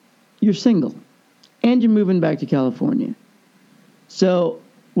you're single and you're moving back to California. So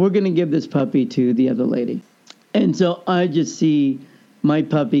we're going to give this puppy to the other lady. And so I just see my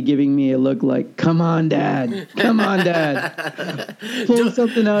puppy giving me a look like, come on, Dad. Come on, Dad. Pull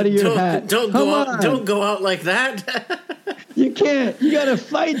something out of your hat. Don't go out like that. You can't. You got to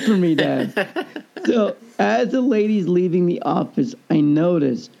fight for me, Dad. So as the lady's leaving the office, I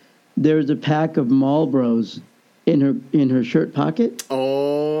notice there's a pack of Marlboros in her shirt pocket.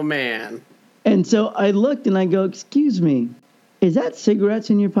 Oh, man. And so I looked and I go, excuse me, is that cigarettes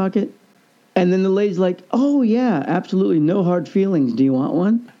in your pocket? And then the lady's like, oh, yeah, absolutely. No hard feelings. Do you want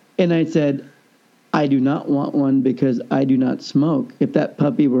one? And I said, I do not want one because I do not smoke. If that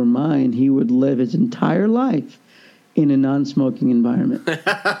puppy were mine, he would live his entire life in a non-smoking environment.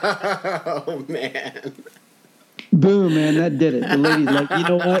 Oh, man. Boom, man, that did it. The lady's like, you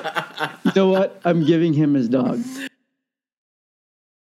know what? I'm giving him his dog.